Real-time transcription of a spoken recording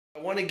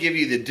I want to give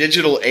you the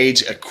digital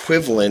age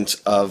equivalent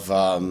of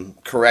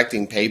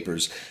correcting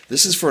papers.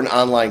 This is for an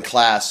online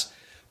class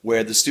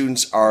where the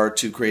students are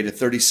to create a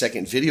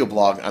 30-second video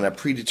blog on a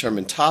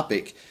predetermined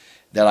topic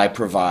that I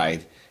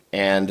provide.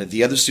 And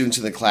the other students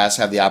in the class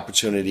have the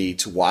opportunity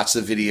to watch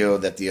the video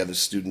that the other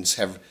students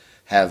have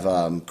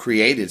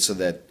created so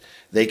that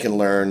they can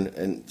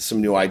learn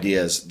some new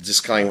ideas,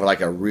 just kind of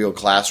like a real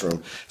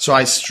classroom. So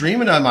I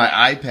stream it on my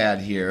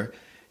iPad here,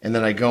 and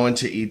then I go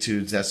into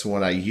eTudes, that's the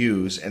one I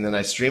use, and then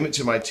I stream it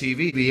to my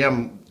TV.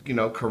 I'm,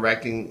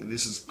 correcting,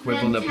 this is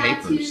equivalent of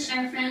papers. Tattoos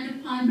are frowned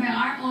upon by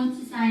our own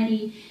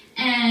society,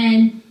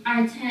 and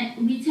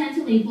we tend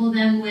to label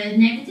them with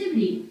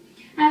negativity.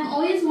 I've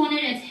always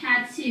wanted a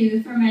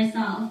tattoo for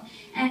myself.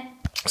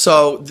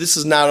 So this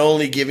is not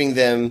only giving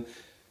them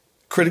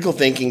critical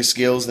thinking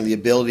skills and the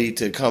ability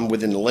to come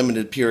within a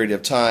limited period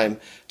of time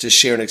to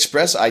share and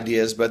express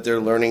ideas, but they're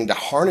learning to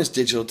harness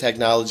digital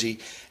technology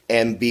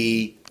and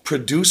be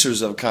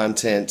producers of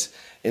content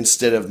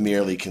instead of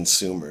merely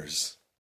consumers.